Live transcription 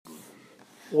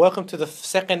Welcome to the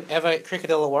second ever Cricket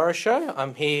Illawarra show.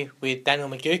 I'm here with Daniel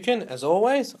McGukin, as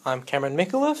always. I'm Cameron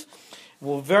Mikulev.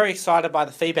 We're very excited by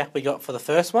the feedback we got for the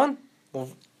first one. We're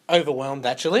overwhelmed,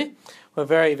 actually. We're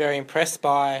very, very impressed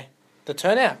by the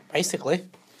turnout, basically.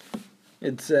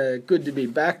 It's good to be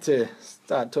back to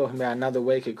start talking about another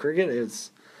week of cricket.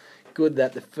 It's good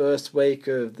that the first week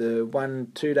of the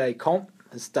 1-2 day comp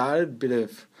has started. A bit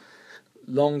of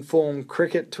long-form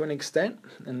cricket to an extent,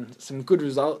 and some good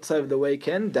results over the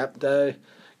weekend. Dapto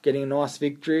getting a nice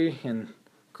victory, and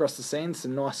across the scene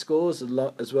some nice scores as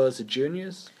well as the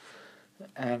juniors.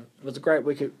 It was a great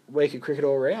week of cricket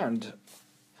all round.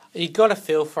 You got a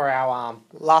feel for our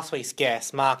last week's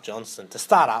guest, Mark Johnson, to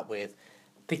start up with.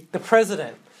 The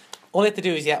president. All he had to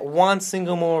do is get one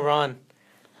single more run.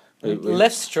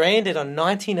 Left stranded on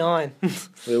 99.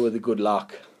 We were the good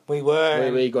luck. We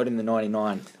were. We got him the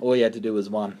 99. All you had to do was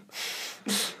one.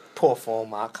 Poor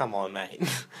form, Mark. Come on, mate.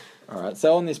 All right.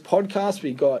 So on this podcast,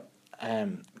 we got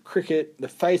cricket, the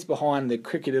face behind the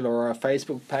Cricket Illawarra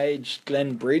Facebook page.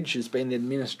 Glenn Bridge has been the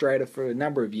administrator for a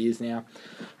number of years now.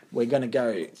 We're going to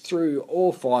go through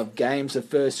all 5 games of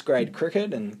first grade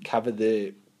cricket and cover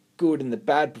the good and the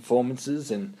bad performances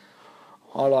and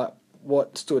highlight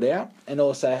what stood out, and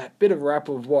also a bit of a wrap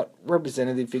of what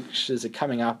representative fixtures are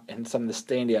coming up and some of the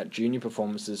standout junior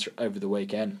performances over the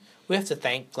weekend. We have to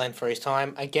thank Glenn for his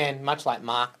time. Again, much like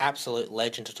Mark, absolute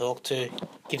legend to talk to.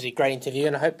 Gives you a great interview,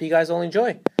 and I hope you guys all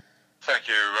enjoy. Thank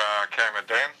you, Cam and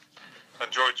Dan.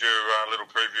 Enjoyed your little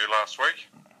preview last week.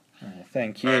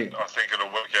 Thank you. And I think it'll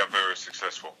work out very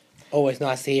successful. Always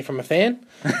nice to hear from a fan.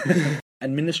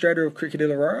 Administrator of Cricket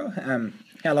Illawarra,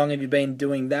 how long have you been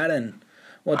doing that, and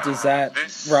what does that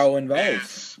role involve?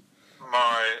 This is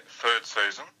my 3rd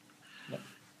season. Yep.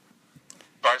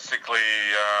 Basically,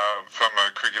 from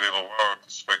a Cricket Illawarra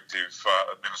perspective,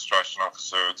 administration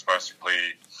officer, it's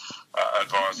basically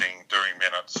advising, doing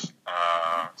minutes,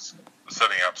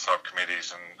 setting up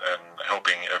subcommittees and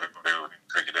helping everybody with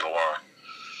Cricket Illawarra.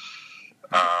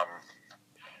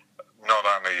 Not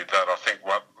only that, I think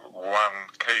one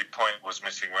key point was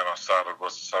missing when I started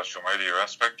was the social media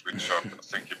aspect, which I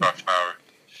think you both know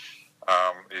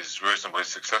is reasonably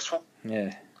successul.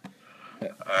 Yeah.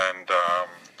 And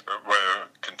we're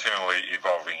continually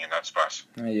evolving in that space.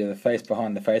 Oh, you're the face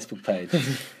behind the Facebook page.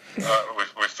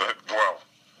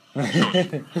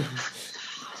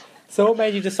 So what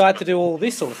made you decide to do all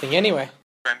this sort of thing anyway?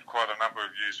 Spent quite a number of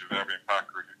years with Albion Park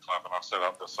Cricket Club, and I set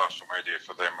up the social media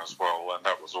for them as well, and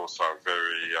that was also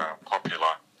very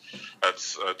popular.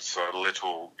 It's a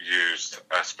little used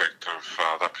aspect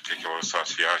of that particular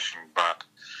association, but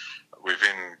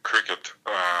within cricket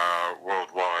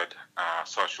worldwide,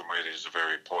 social media is a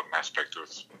very important aspect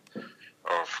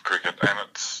of cricket, and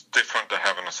it's different to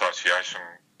have an association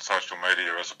social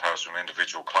media as opposed to an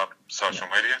individual club social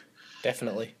media.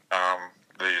 Definitely.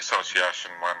 The association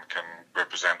one can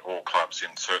represent all clubs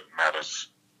in certain matters.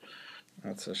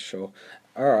 That's for sure.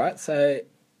 All right, so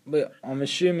I'm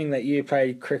assuming that you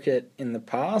played cricket in the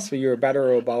past. Were you a batter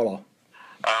or a bowler?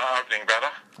 Opening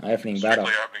batter. Opening batter.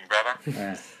 Strictly opening batter.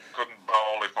 Yeah. Couldn't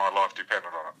bowl if my life depended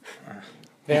on it.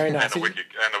 Very nice. And a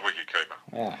wicket keeper.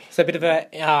 Yeah. So a bit of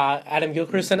a Adam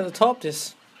Gilchrist at the top,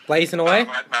 just blazing away?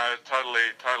 No,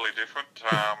 totally different.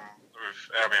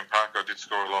 With Albion Park, I did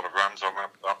score a lot of runs. I'm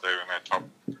up there in their top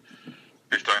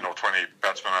 15 or 20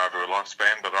 batsmen over a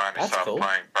lifespan, but I only started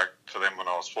playing back to them when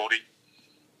I was 40.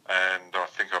 And I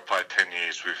think I played 10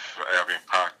 years with Albion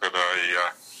Park, but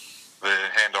the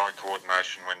hand-eye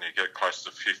coordination when you get close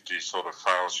to 50 sort of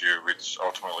fails you, which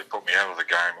ultimately put me out of the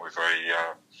game with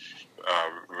a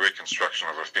reconstruction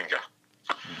of a finger.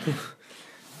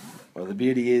 Well, the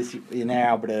beauty is you're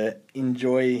now able to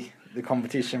enjoy the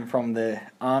competition from the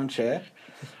armchair.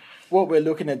 What we're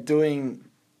looking at doing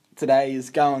today is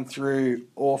going through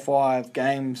all 5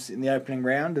 games in the opening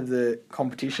round of the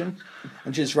competition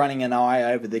and just running an eye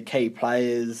over the key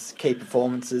players, key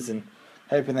performances, and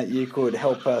hoping that you could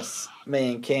help us,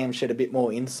 me and Cam, shed a bit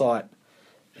more insight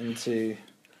into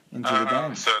the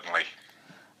game. Certainly.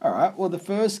 All right, well, the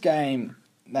first game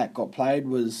that got played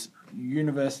was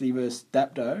University versus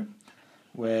Dapto,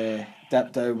 where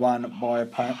Dapto won by a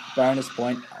bonus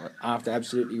point after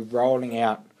absolutely rolling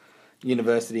out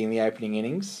University in the opening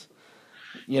innings.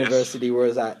 University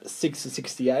was at 6 for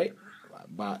 68,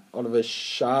 but Oliver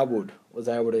Sharwood was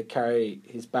able to carry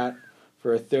his bat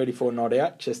for a 34 not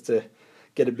out just to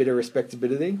get a bit of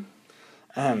respectability.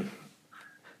 Were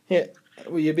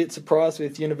you a bit surprised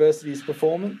with University's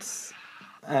performance?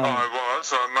 I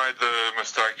was. I made the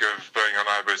mistake of being on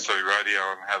ABC Radio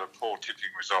and had a poor tipping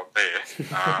result there.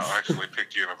 I actually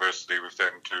picked University with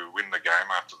them to win the game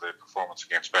after their performance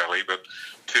against Valley, but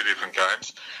two different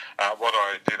games. What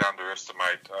I did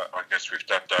underestimate, I guess, with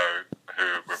Dapto, who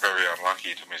were very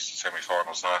unlucky to miss the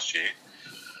semi-finals last year,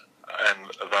 and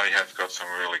they have got some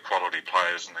really quality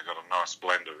players, and they've got a nice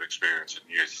blend of experience and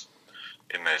youth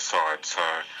in their side, so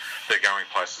they're going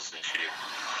places this year.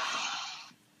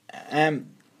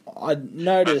 I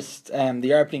noticed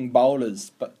the opening bowlers,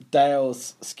 but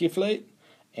Dale's Skyfleet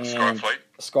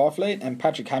and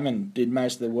Patrick Hammond did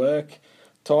most of the work.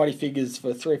 Tidy figures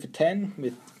for 3 for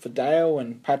 10 for Dale,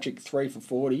 and Patrick 3 for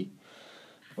 40.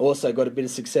 Also got a bit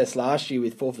of success last year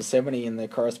with 4 for 70 in the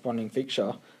corresponding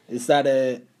fixture. Is that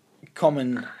a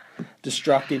common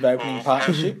destructive opening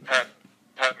partnership? Pat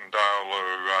and Dale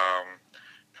are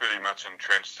pretty much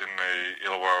entrenched in the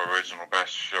Illawarra Regional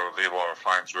Bash, or the Illawarra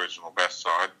Flames Regional Bash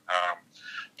side.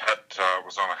 Pat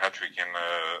was on a hat-trick in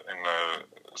the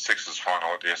Sixers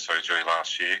final at the SOG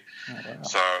last year. Oh, wow.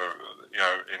 So,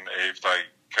 if they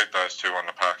keep those two on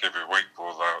the park every week,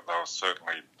 well, they'll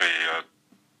certainly be a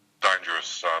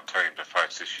dangerous team to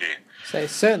face this year. So it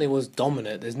certainly was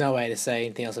dominant. There's no way to say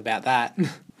anything else about that.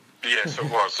 Yes, it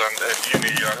was. And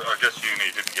Uni, I guess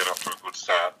Uni didn't get off to a good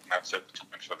start, and that set the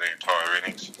tone for the entire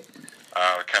innings.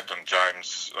 Captain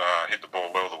James hit the ball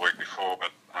well the week before,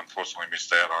 but unfortunately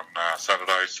missed out on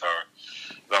Saturday, so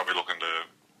they'll be looking to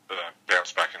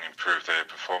bounce back and improve their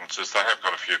performances. They have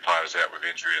got a few players out with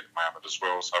injury at the moment as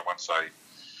well, so once they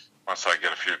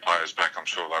get a few players back, I'm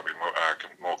sure they'll be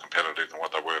more competitive than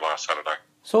what they were last Saturday.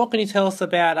 So what can you tell us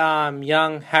about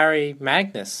young Harry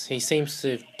Magnus? He seems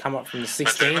to come up from the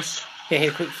 16s. Yeah, he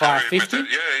hit a quick fire 50. Yeah,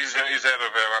 he's out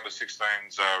of our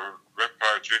under-16s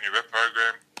junior rep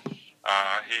program.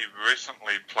 He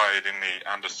recently played in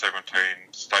the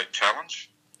under-17 state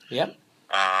challenge. Yep.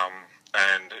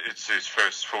 And it's his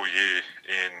first full year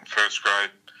in first grade.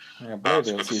 Yeah,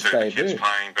 it's good to see the kids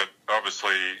playing, but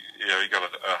obviously, he got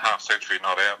a half century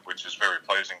not out, which is very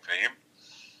pleasing for him.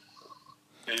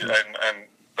 And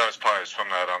those players from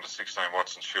that under-16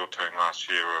 Watson's Field team last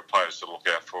year are players to look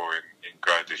out for in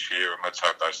grade this year, and let's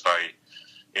hope they stay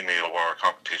in the Illawarra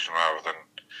competition rather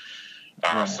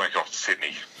than sneak off to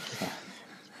Sydney.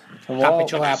 Happy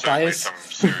to our players. Some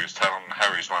serious talent, and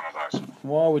Harry's one of those.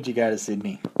 Why would you go to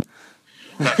Sydney?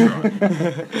 That's right.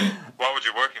 Why would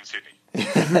you work in Sydney?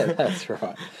 That's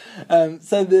right.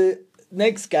 So the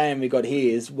next game we got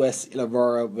here is West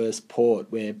Illawarra versus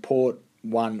Port, where Port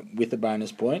won with a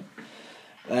bonus point.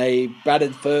 They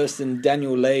batted first, and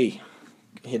Daniel Lee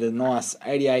hit a nice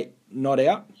 88 not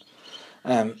out.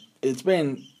 It's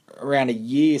been around a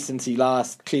year since he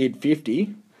last cleared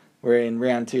 50, where in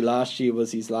round 2 last year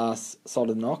was his last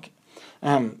solid knock.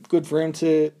 Good for him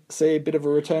to see a bit of a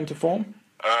return to form.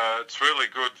 It's really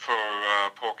good for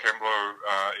Paul Kembler.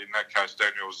 In that case,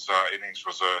 Daniel's innings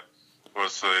was the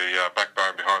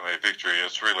backbone behind their victory.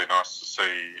 It's really nice to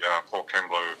see Paul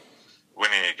Kembler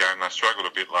winning a game. They struggled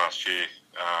a bit last year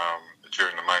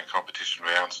during the main competition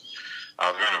rounds.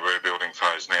 They're in a rebuilding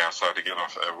phase now, so to get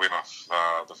a win off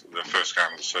the first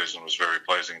game of the season was very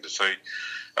pleasing to see.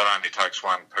 It only takes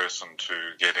one person to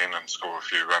get in and score a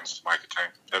few runs to make a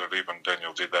team competitive, and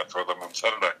Daniel did that for them on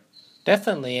Saturday.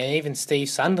 Definitely, and even Steve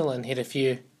Sunderland hit a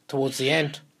few towards the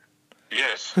end.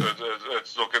 Yes,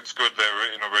 it's good.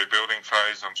 They're in a rebuilding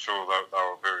phase. I'm sure they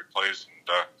were very pleased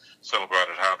and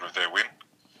celebrated hard with their win.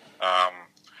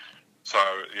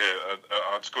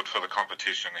 It's good for the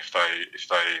competition if they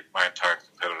maintain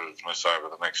competitiveness over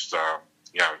the next 3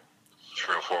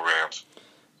 or 4 rounds.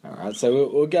 All right, so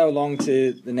we'll go along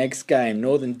to the next game,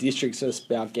 Northern Districts versus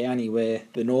Balgownie, where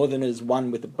the Northerners won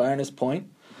with a bonus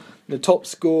point. The top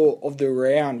score of the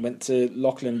round went to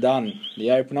Lachlan Dunn,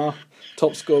 the opener.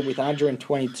 Top score with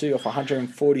 122 off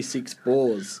 146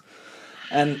 balls.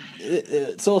 And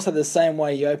it's also the same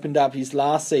way he opened up his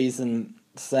last season's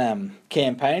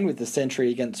campaign with the century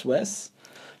against West.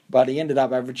 But he ended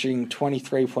up averaging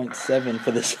 23.7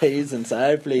 for the season, so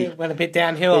hopefully... It went a bit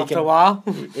downhill after a while.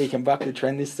 He can buck the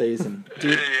trend this season.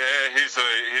 He's a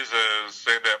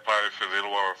standout player for the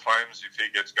Illawarra Flames. If he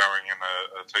gets going in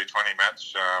a T20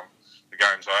 match, the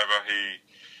game's over.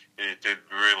 He did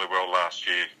really well last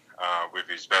year with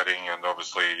his batting, and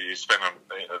obviously he spent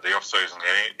the off-season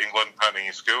in England honing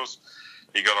his skills.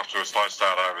 He got off to a slow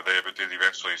start over there, but did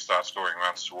eventually start scoring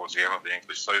runs towards the end of the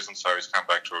English season, so he's come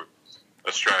back to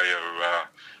Australia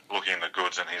looking the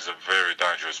goods, and he's a very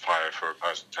dangerous player for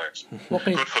opposing teams.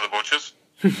 Good for the Butchers.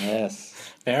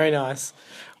 Yes. Very nice.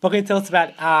 What can you tell us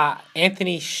about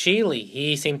Anthony Sheely?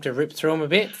 He seemed to rip through him a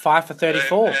bit, 5 for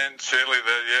 34. And Sheely,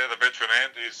 the veteran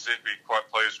Ant, he'd be quite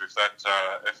pleased with that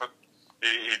effort.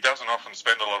 He doesn't often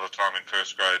spend a lot of time in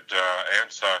first grade,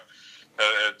 Ant, so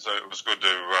it was good to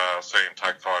see him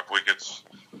take 5 wickets.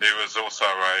 He was also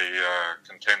a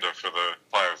contender for the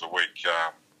Player of the Week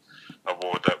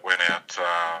award that went out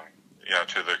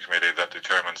to the committee that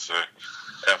determines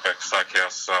the Outback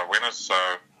Steakhouse winners. So,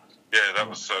 yeah, it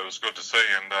was good to see.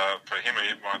 And for him,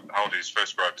 he might hold his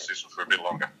first grade position for a bit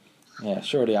longer. Yeah,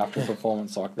 surely after a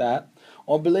performance like that.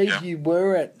 I believe you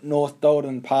were at North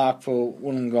Dalton Park for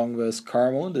Wollongong versus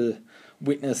Corrimal to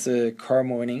witness the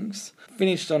Corrimal innings.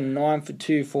 Finished on 9 for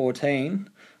 214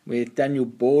 with Daniel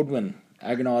Baldwin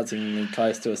agonisingly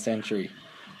close to a century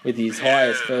with his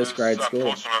highest first grade score.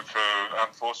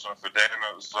 Unfortunate for Dan.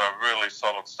 It was a really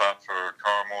solid start for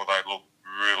Corrimal. They looked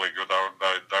really good.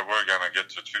 They were going to get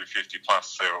to 250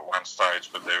 plus there at one stage,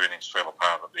 but their innings fell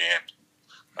apart at the end.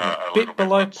 A bit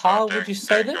below par, would you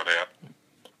say then?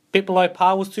 Bit below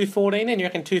par was 214, and you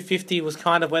reckon 250 was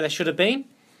kind of where they should have been?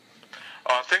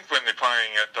 I think when they're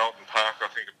playing at Dalton Park, I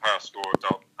think a par score at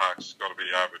Dalton Park's got to be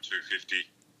over 250.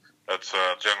 That's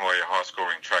generally a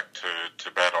high-scoring track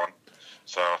to bat on.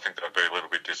 So I think they'd be a little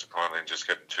bit disappointed in just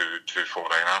getting to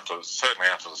 214. Certainly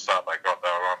after the start they got, they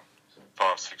were on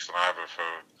 5, 6 and over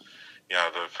for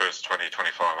the first 20,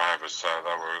 25 overs. So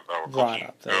they were right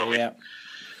up there, early. yeah.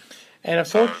 And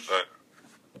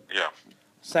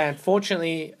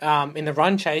unfortunately, in the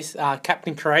run chase,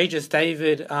 Captain Courageous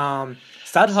David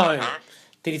Studholme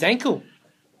did his ankle.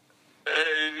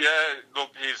 Look,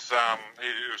 he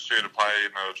was due to play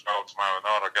in the trial tomorrow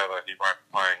night. I gather he won't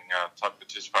be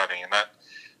participating in that.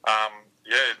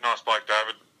 Nice bloke,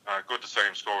 David. Good to see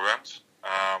him score runs.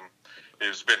 He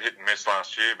was a bit hit and miss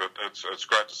last year, but it's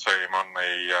great to see him on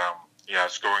the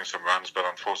scoring some runs. But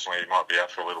unfortunately, he might be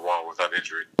out for a little while with that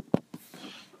injury.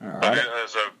 Right. But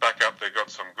as a backup, they've got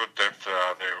some good depth there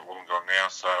at Wollongong now,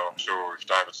 so I'm sure if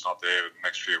David's not there in the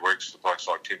next few weeks, the blokes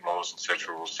like Tim Laws,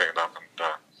 etc. will stand up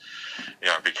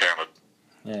and be counted.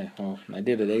 Yeah, well, they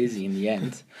did it easy in the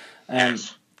end.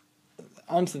 Yes.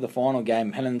 On to the final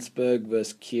game, Helensburgh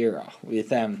versus Kira, with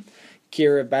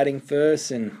Kira batting first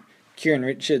and Kieran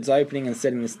Richards opening and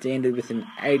setting the standard with an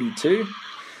 82.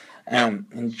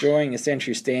 Enjoying a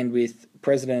century stand with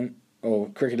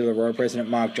Cricket Illawarra President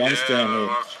Mark Johnston. Jono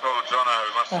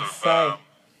must have felt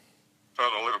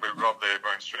a little bit robbed there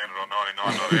being stranded on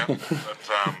 99 not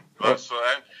out. But,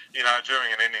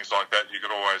 during an innings like that, you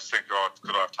could always think,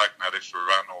 could I have taken that extra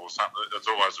run or something? It's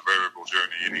always a variable during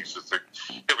the innings.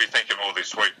 He'll be thinking all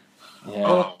this week,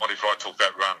 what if I took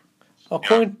that run?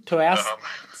 According to our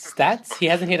stats, he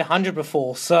hasn't hit 100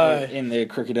 before, so... In the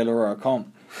Cricket Illawarra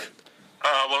comp.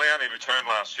 Well, he only returned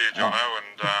last year, Jono,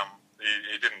 and...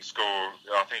 He didn't score.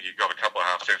 I think he got a couple of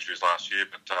half centuries last year,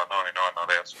 but 99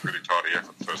 not out's a pretty tidy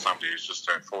effort for somebody who's just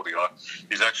turned 40.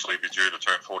 He's actually due to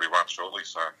turn 41 shortly,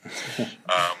 so that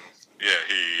was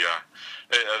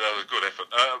a good effort.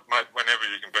 Mate, whenever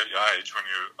you can beat your age, when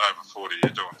you're over 40,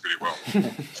 you're doing pretty well.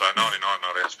 So 99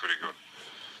 not out's pretty good.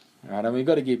 Right, and we've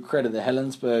got to give credit to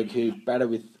Helensburgh, who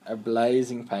batted with a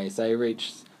blazing pace. They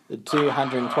reached the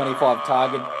 225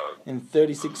 target in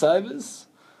 36 overs.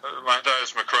 Mate,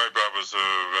 those McRae brothers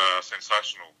are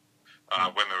sensational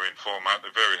when they're in form, mate.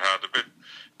 They're very hard. A bit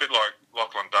like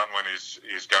Lachlan Dunn when he's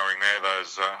going there.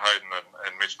 Those Hayden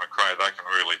and Mitch McRae, they can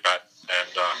really bat. And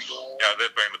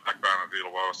they've been the backbone of the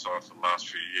Illawarra side for the last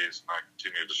few years, and they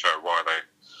continue to show why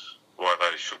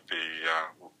they should be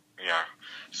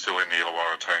still in the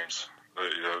Illawarra teams.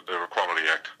 They're a quality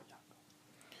act.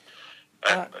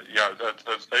 And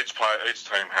each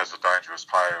team has a dangerous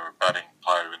batting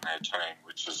player in their team,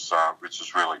 which is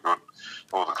really good.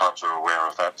 All the clubs are aware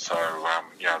of that. So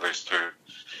these two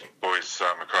boys,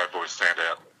 McRae boys, stand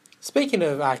out. Speaking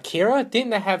of Kira, didn't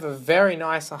they have a very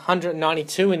nice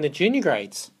 192 in the junior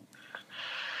grades?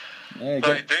 They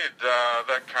did.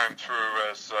 That came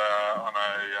through as on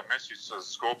a message to the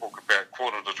scorebook about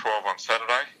 11:45 on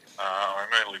Saturday. I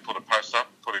immediately put a post up,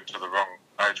 put him to the wrong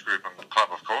age group and the club,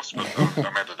 of course, but I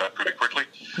amended that pretty quickly.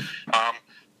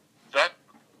 That,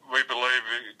 we believe,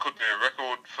 it could be a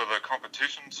record for the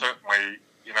competition. Certainly,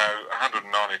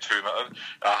 192,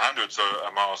 100's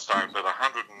a milestone, but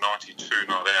 192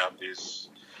 not out is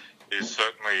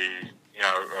certainly,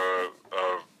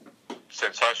 a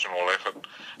sensational effort.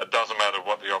 It doesn't matter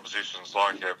what the opposition's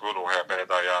like, how good or how bad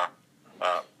they are.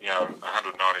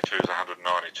 192 is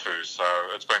 192. So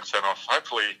it's been sent off.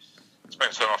 Hopefully, it's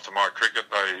been sent off to My Cricket.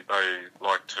 They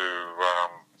like to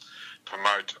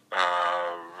promote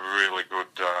really good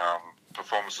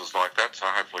performances like that. So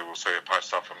hopefully we'll see a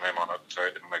post up from them on it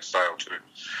in the next day or two.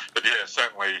 But yeah,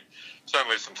 certainly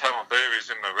some talent there. He's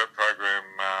in the rep program,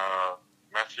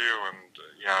 Matthew, and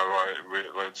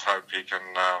let's hope he can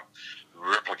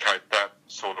replicate that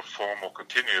sort of form or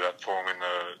continue that form in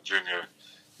the junior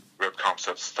rep comps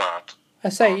that start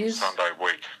on Sunday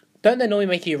week. Don't they normally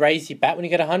make you raise your bat when you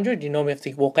get 100? Do you normally have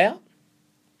to walk out?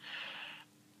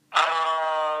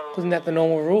 Isn't that the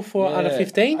normal rule for under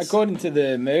 15s? According to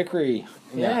the Mercury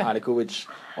article, which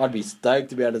I'd be stoked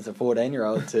to be able as a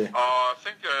 14-year-old to. I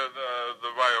think the way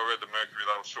I read the Mercury,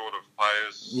 they were short of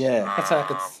players. Yeah,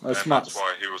 that's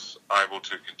why he was able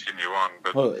to continue on.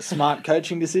 But smart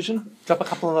coaching decision. Drop a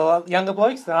couple of younger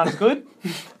blokes that aren't as good.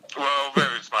 Well,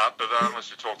 very smart, but unless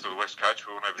you talk to the West coach,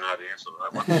 we'll never know the answer to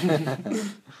that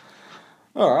one.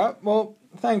 All right. Well,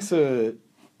 thanks for.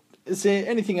 Is there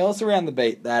anything else around the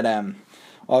beat that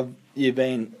you've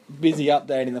been busy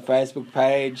updating the Facebook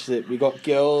page that we got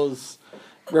girls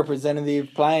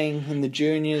representative playing in the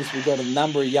juniors? We've got a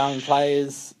number of young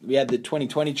players. We had the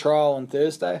 2020 trial on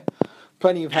Thursday.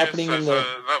 Plenty of happening in the.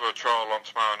 Another trial on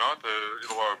tomorrow night. The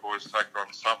Illawarra boys take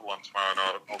on Sutherland tomorrow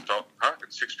night at Old Dalton Park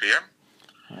at 6 p.m.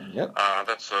 Yep.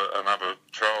 That's another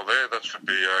trial there. That should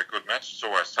be a good match. It's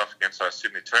always tough against those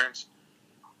Sydney teams.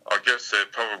 I guess they're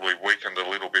probably weakened a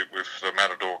little bit with the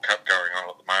Matador Cup going on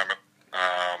at the moment.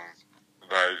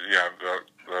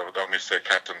 They'll miss their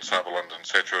captain Sutherland,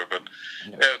 etc. But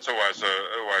it's always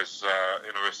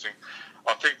interesting.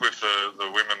 I think with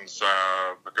the women's,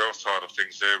 the girls' side of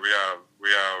things, there we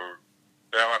are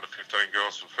our under 15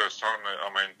 girls for the first time. I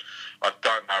mean, I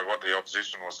don't know what the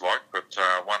opposition was like, but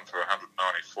one for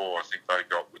 194, I think they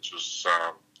got, which was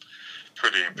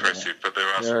pretty impressive. But there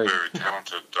are some very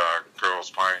talented girls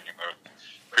playing in the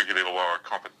Cricket Illawarra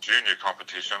junior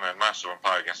competition, and most of them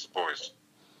play against the boys.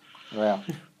 Wow.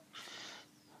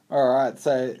 All right,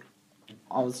 so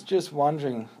I was just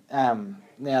wondering, now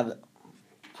that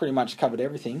pretty much covered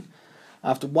everything,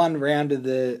 after one round of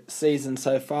the season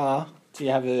so far, do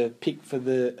you have a pick for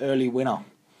the early winner?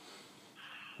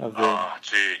 Oh,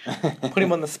 gee. Put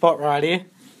him on the spot right here.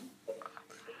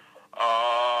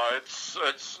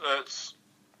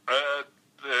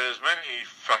 There's many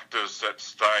factors that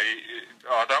stay.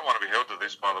 I don't want to be held to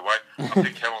this, by the way. I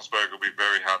think Helensburgh will be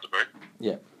very hard to beat.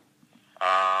 Yeah.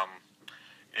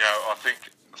 I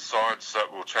think sides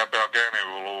that will chap Algany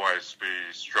will always be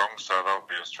strong, so they'll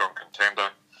be a strong contender.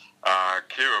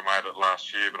 Kira made it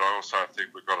last year, but I also think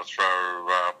we've got to throw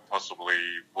possibly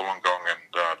Wollongong and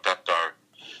Dapto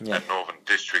and Northern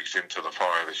Districts into the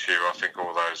fire this year. I think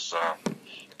all those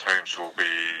teams will be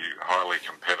highly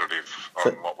competitive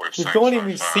on what we've seen. You've gone in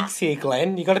with 6 here,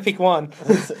 Glenn. You've got to pick one.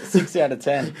 6 out of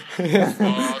 10.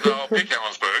 I'll pick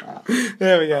Helensburgh.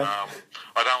 There we go.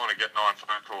 I don't want to get 9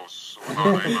 phone calls or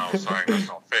 9 emails saying that's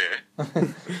not fair.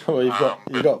 Well,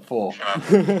 you've got 4.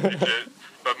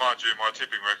 But mind you, my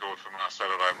tipping record from last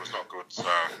Saturday was not good, so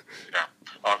yeah,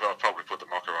 I'll probably put the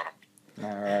mocker on them. No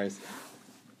worries.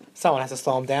 Someone has to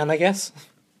slow them down, I guess.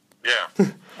 Yeah.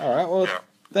 All right. Well,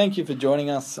 thank you for joining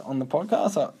us on the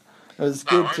podcast. It was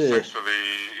good thanks for the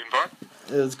invite.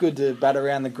 It was good to bat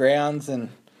around the grounds and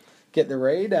get the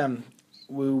read.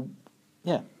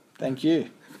 Thank you.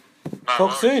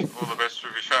 Talk soon. All the best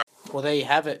with your show. Well, there you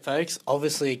have it, folks.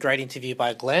 Obviously, a great interview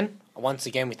by Glenn. Once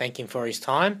again, we thank him for his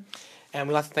time. And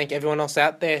we'd like to thank everyone else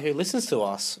out there who listens to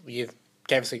us. You've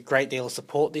gave us a great deal of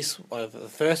support this over the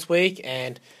first week.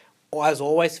 And as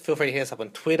always, feel free to hit us up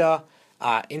on Twitter,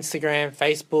 Instagram,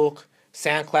 Facebook,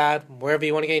 SoundCloud, wherever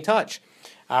you want to get in touch.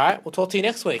 All right, we'll talk to you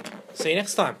next week. See you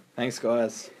next time. Thanks,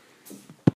 guys.